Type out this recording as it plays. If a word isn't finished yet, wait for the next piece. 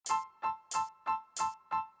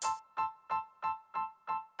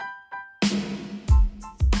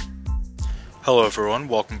Hello everyone,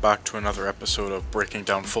 welcome back to another episode of Breaking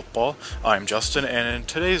Down Football. I'm Justin, and in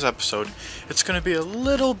today's episode, it's going to be a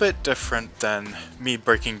little bit different than me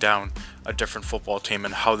breaking down a different football team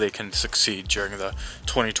and how they can succeed during the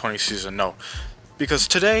 2020 season. No, because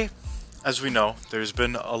today, as we know, there's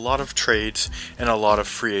been a lot of trades and a lot of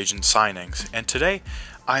free agent signings, and today,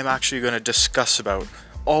 I'm actually going to discuss about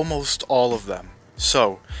almost all of them.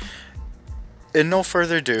 So, in no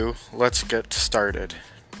further ado, let's get started.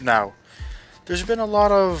 Now, there's been a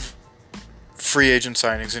lot of free agent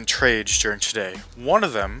signings and trades during today. One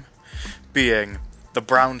of them being the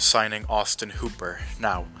Browns signing Austin Hooper.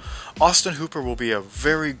 Now, Austin Hooper will be a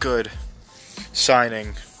very good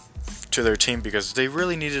signing to their team because they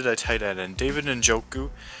really needed a tight end, and David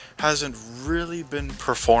Njoku hasn't really been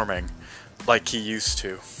performing like he used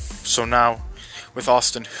to. So now, with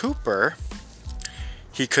Austin Hooper,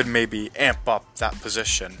 he could maybe amp up that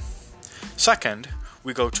position. Second,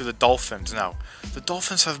 we go to the Dolphins. Now, the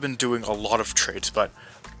Dolphins have been doing a lot of trades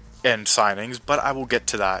and signings, but I will get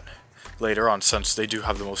to that later on since they do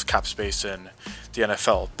have the most cap space in the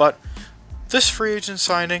NFL. But this free agent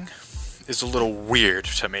signing is a little weird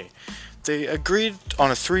to me. They agreed on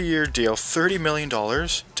a 3-year deal, $30 million to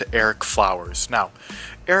Ereck Flowers. Now,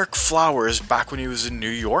 Ereck Flowers, back when he was in New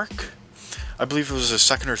York, I believe it was his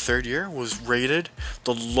second or third year, was rated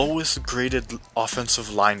the lowest graded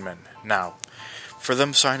offensive lineman. Now, for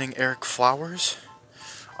them signing Ereck Flowers,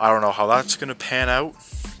 I don't know how that's going to pan out,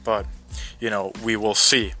 but, we will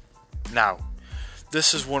see. Now,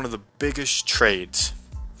 this is one of the biggest trades,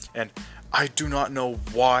 and I do not know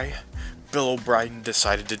why Bill O'Brien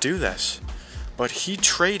decided to do this, but he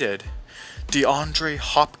traded DeAndre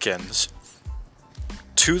Hopkins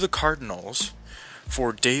to the Cardinals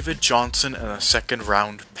for David Johnson and a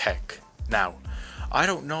second-round pick. Now, I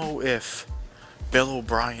don't know if Bill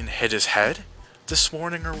O'Brien hit his head this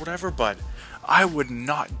morning or whatever, but I would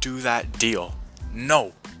not do that deal.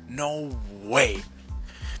 No way.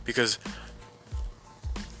 Because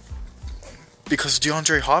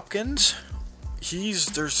DeAndre Hopkins, he's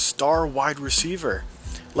their star wide receiver.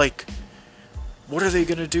 Like, what are they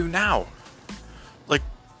gonna do now? Like,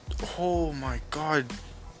 oh my god.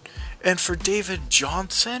 And for David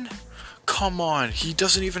Johnson, come on, he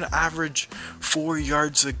doesn't even average 4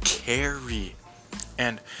 yards a carry.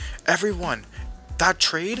 And everyone, that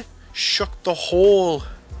trade shook the whole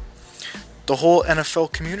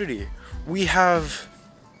NFL community. We have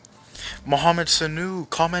Mohamed Sanu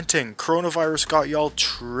commenting, coronavirus got y'all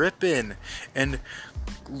tripping. And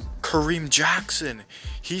Kareem Jackson,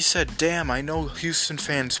 he said, damn, I know Houston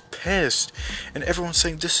fans pissed. And everyone's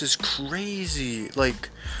saying this is crazy. Like,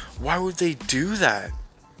 why would they do that?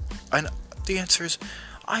 And the answer is,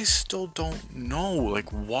 I still don't know. Like,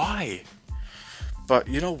 why? But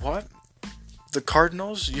you know what? The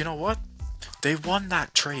Cardinals, you know what? They won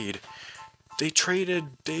that trade. They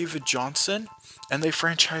traded David Johnson and they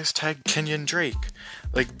franchise tagged Kenyon Drake.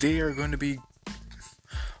 Like, they are going to be...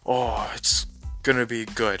 it's going to be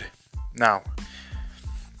good. Now,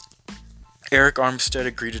 Eric Armstead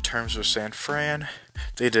agreed to terms with San Fran.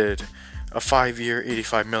 They did a 5-year,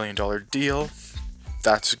 $85 million deal.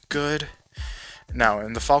 That's good. Now,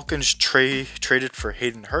 and the Falcons traded for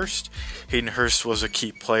Hayden Hurst. Hayden Hurst was a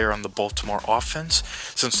key player on the Baltimore offense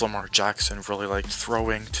since Lamar Jackson really liked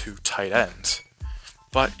throwing to tight ends.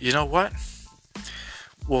 But you know what?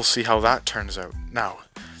 We'll see how that turns out. Now,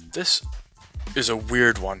 this is a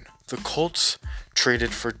weird one. The Colts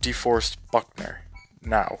traded for DeForest Buckner.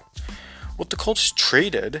 Now, what the Colts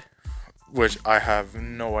traded, which I have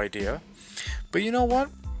no idea, but you know what?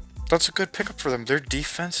 That's a good pickup for them. Their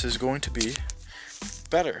defense is going to be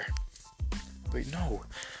better. But no,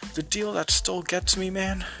 the deal that still gets me,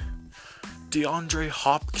 man, DeAndre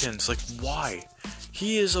Hopkins. Like, why?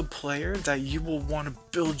 He is a player that you will want to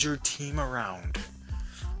build your team around.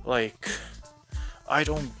 Like, I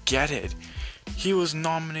don't get it. He was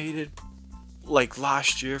nominated like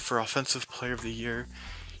last year for Offensive Player of the Year.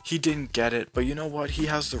 He didn't get it, but you know what? He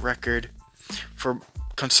has the record for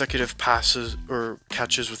consecutive passes or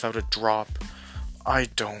catches without a drop. I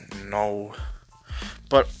don't know.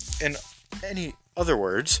 But in any other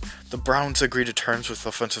words, the Browns agreed to terms with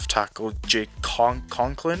offensive tackle Jake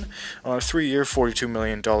Conklin on a 3-year, $42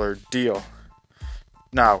 million deal.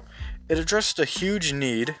 Now, it addressed a huge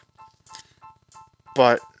need,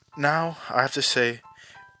 but now I have to say,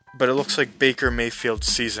 but it looks like Baker Mayfield's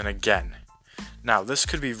season again. Now, this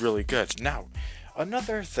could be really good. Now,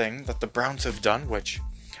 another thing that the Browns have done, which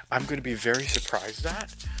I'm going to be very surprised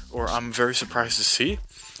at, or I'm very surprised to see,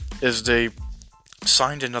 is they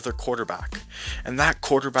signed another quarterback. And that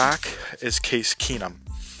quarterback is Case Keenum.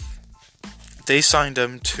 They signed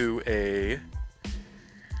him to a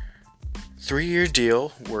 3-year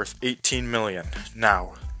deal worth $18 million.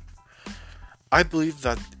 Now, I believe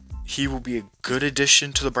that he will be a good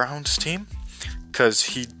addition to the Browns team because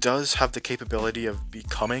he does have the capability of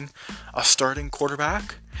becoming a starting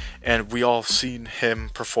quarterback, and we all seen him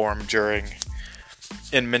perform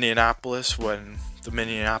in Minneapolis when the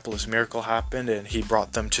Minneapolis Miracle happened and he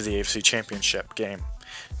brought them to the AFC Championship game.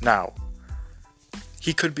 Now,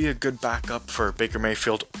 he could be a good backup for Baker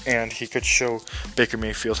Mayfield, and he could show Baker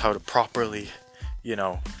Mayfield how to properly,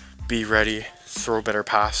 be ready, throw better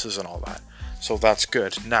passes and all that. So that's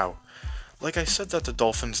good. Now, like I said that the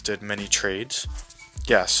Dolphins did many trades,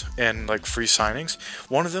 yes, and free signings.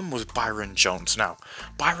 One of them was Byron Jones. Now,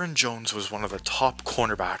 Byron Jones was one of the top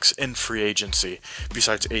cornerbacks in free agency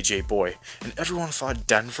besides AJ Boy, and everyone thought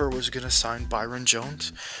Denver was going to sign Byron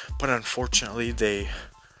Jones, but unfortunately they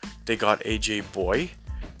got AJ Boy,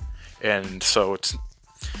 and so it's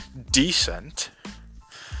decent,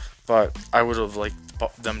 but I would have liked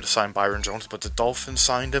them to sign Byron Jones, but the Dolphins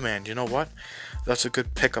signed him, and you know what? That's a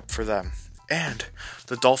good pickup for them. And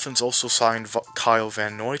the Dolphins also signed Kyle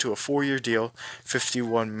Van Noy to a 4-year deal,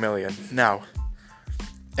 $51 million. Now,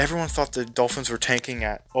 everyone thought the Dolphins were tanking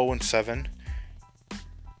at 0-7,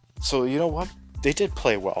 so you know what? They did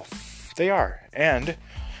play well. They are, and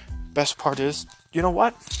best part is, you know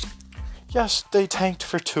what? Yes, they tanked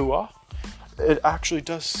for Tua. It actually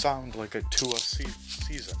does sound like a Tua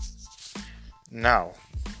season. Now,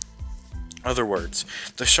 other words,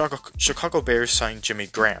 the Chicago Bears signed Jimmy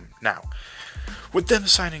Graham. Now, with them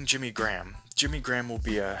signing Jimmy Graham will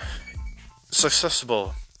be a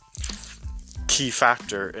successful key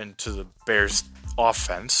factor into the Bears'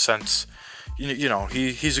 offense since,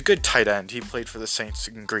 he's a good tight end. He played for the Saints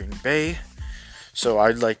in Green Bay, so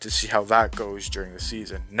I'd like to see how that goes during the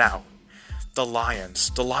season. Now, the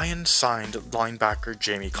Lions signed linebacker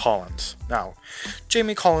Jamie Collins. Now,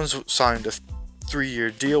 Jamie Collins signed a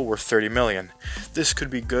 3-year deal worth $30 million. This could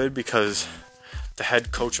be good because the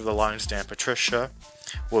head coach of the Lions, Dan Patricia,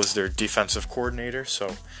 was their defensive coordinator,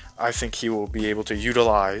 so I think he will be able to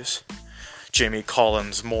utilize Jamie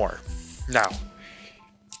Collins more. Now,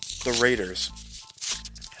 the Raiders.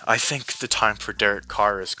 I think the time for Derek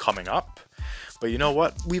Carr is coming up, but you know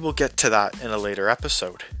what? We will get to that in a later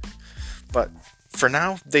episode. But for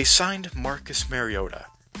now, they signed Marcus Mariota.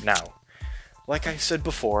 Now, like I said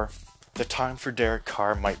before, the time for Derek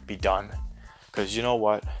Carr might be done, because you know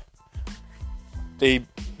what? They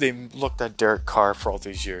looked at Derek Carr for all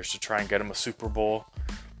these years to try and get him a Super Bowl,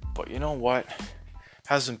 but you know what?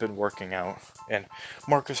 Hasn't been working out, and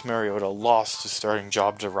Marcus Mariota lost his starting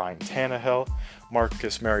job to Ryan Tannehill.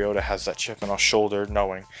 Marcus Mariota has that chip on his shoulder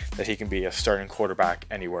knowing that he can be a starting quarterback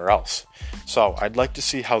anywhere else. So I'd like to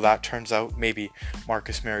see how that turns out. Maybe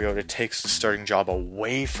Marcus Mariota takes the starting job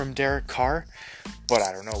away from Derek Carr, but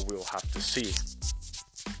I don't know, we'll have to see.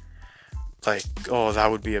 That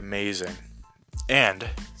would be amazing. And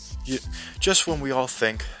just when we all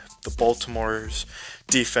think the Baltimore's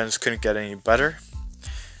defense couldn't get any better,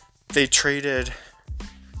 they traded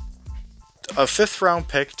a 5th round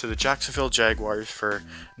pick to the Jacksonville Jaguars for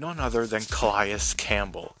none other than Calais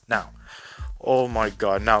Campbell. Now, oh my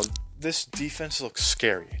god, now this defense looks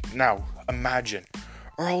scary. Now, imagine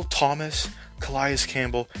Earl Thomas, Calais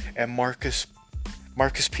Campbell, and Marcus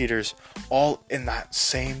Peters all in that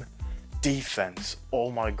same defense.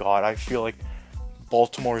 Oh my god, I feel like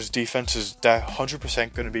Baltimore's defense is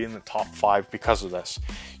 100% going to be in the top 5 because of this.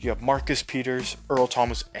 You have Marcus Peters, Earl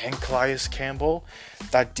Thomas, and Calais Campbell.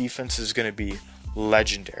 That defense is going to be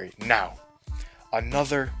legendary. Now,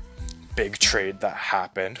 another big trade that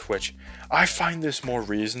happened, which I find this more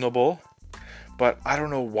reasonable, but I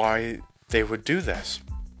don't know why they would do this.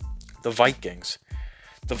 The Vikings.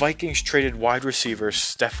 The Vikings traded wide receiver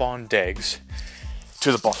Stefon Diggs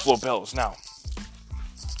to the Buffalo Bills. Now,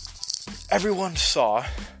 everyone saw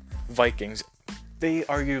Vikings. They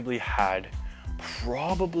arguably had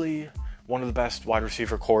probably one of the best wide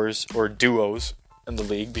receiver cores or duos in the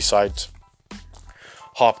league besides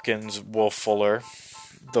Hopkins, Will Fuller,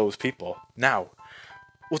 those people. Now,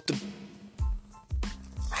 what the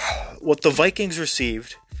Vikings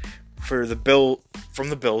received from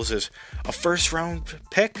the Bills is a 1st round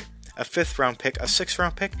pick, a 5th round pick, a 6th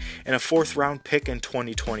round pick, and a 4th round pick in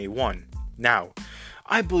 2021. Now,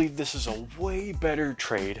 I believe this is a way better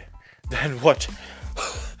trade than what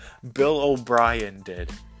Bill O'Brien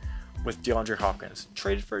did with DeAndre Hopkins.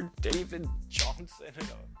 Traded for David Johnson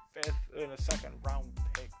in a 2nd round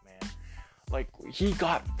pick, man. He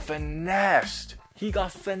got finessed.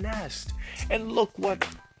 And look what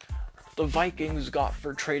the Vikings got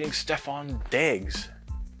for trading Stefon Diggs.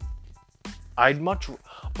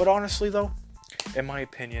 But honestly though, in my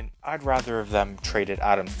opinion, I'd rather have them traded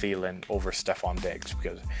Adam Thielen over Stephon Diggs,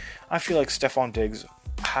 because I feel like Stephon Diggs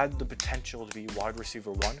had the potential to be wide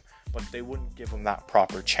receiver 1, but they wouldn't give him that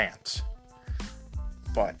proper chance.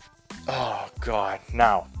 But, oh god,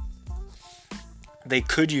 now, they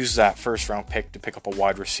could use that first round pick to pick up a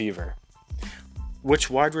wide receiver.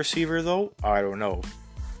 Which wide receiver though? I don't know.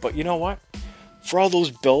 But you know what? For all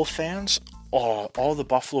those Bill fans, all the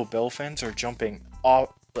Buffalo Bill fans are jumping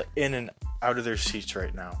in and out of their seats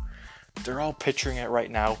right now. They're all picturing it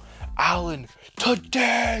right now. Allen to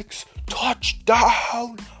Diggs,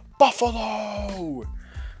 touchdown, Buffalo!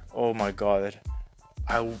 Oh my god.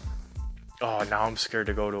 Now I'm scared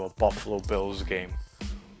to go to a Buffalo Bills game.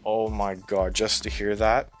 Oh my god, just to hear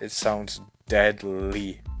that, it sounds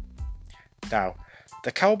deadly. Now,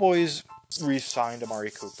 the Cowboys re-signed Amari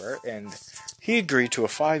Cooper, and he agreed to a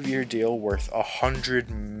 5-year deal worth $100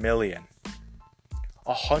 million.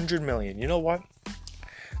 $100 million. You know what?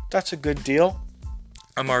 That's a good deal.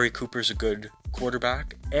 Amari Cooper's a good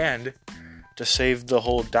quarterback, and to save the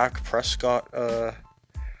whole Dak Prescott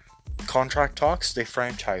contract talks, they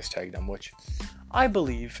franchise tagged him, which I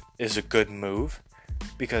believe is a good move,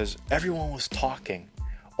 because everyone was talking,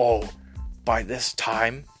 by this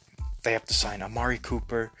time they have to sign Amari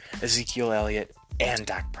Cooper, Ezekiel Elliott, and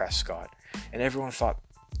Dak Prescott, and everyone thought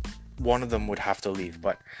one of them would have to leave,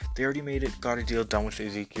 but they already got a deal done with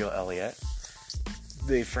Ezekiel Elliott.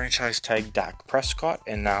 They franchise tagged Dak Prescott,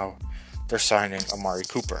 and now they're signing Amari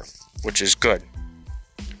Cooper, which is good.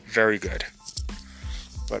 Very good.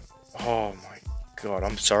 But, oh my god,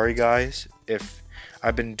 I'm sorry guys if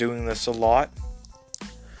I've been doing this a lot,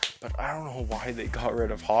 but I don't know why they got rid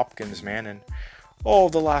of Hopkins, man. And,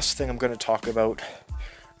 the last thing I'm going to talk about,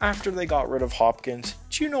 after they got rid of Hopkins,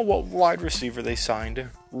 do you know what wide receiver they signed?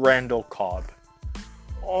 Randall Cobb.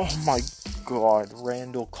 Oh my god,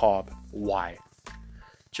 Randall Cobb. Why?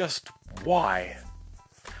 Just why?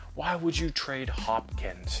 Why would you trade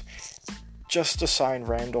Hopkins just to sign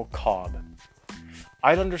Randall Cobb?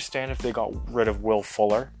 I'd understand if they got rid of Will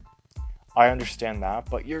Fuller. I understand that,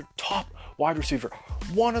 but your top wide receiver,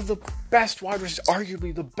 one of the best wide receivers,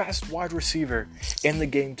 arguably the best wide receiver in the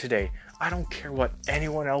game today. I don't care what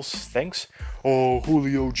anyone else thinks.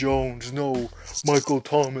 Julio Jones, no, Michael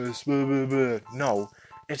Thomas, blah, blah, blah. No,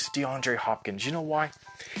 it's DeAndre Hopkins. You know why?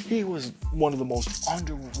 He was one of the most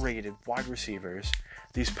underrated wide receivers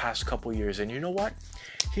these past couple years, and you know what?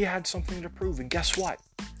 He had something to prove, and guess what?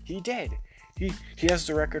 He did. He has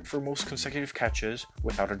the record for most consecutive catches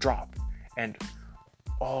without a drop. And,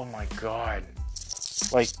 oh my god.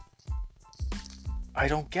 I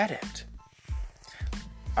don't get it.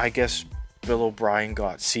 I guess Bill O'Brien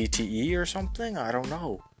got CTE or something? I don't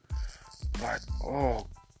know. But, oh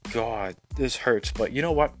god, this hurts. But you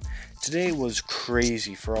know what? Today was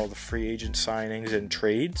crazy for all the free agent signings and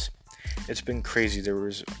trades. It's been crazy. There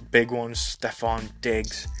was big ones. Stephon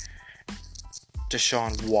Diggs.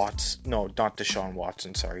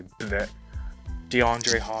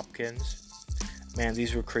 DeAndre Hopkins. Man,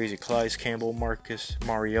 these were crazy. Calais Campbell, Marcus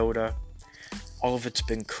Mariota. All of it's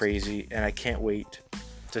been crazy, and I can't wait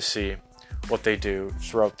to see what they do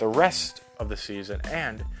throughout the rest of the season.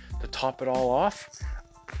 And to top it all off,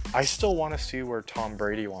 I still want to see where Tom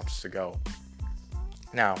Brady wants to go.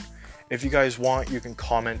 Now, if you guys want, you can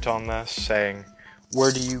comment on this saying,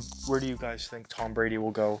 where do you guys think Tom Brady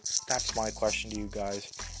will go? That's my question to you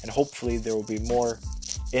guys. And hopefully there will be more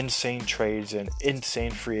insane trades and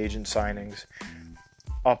insane free agent signings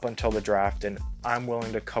up until the draft, and I'm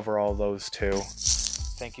willing to cover all those too.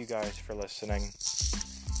 Thank you guys for listening,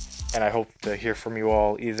 and I hope to hear from you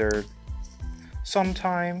all either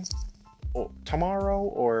sometime tomorrow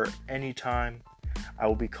or anytime. I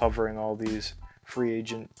will be covering all these free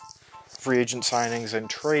agent signings and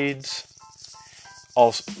trades,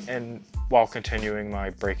 also, and while continuing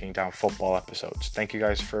my breaking down football episodes. Thank you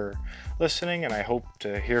guys for listening, and I hope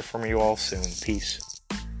to hear from you all soon. Peace.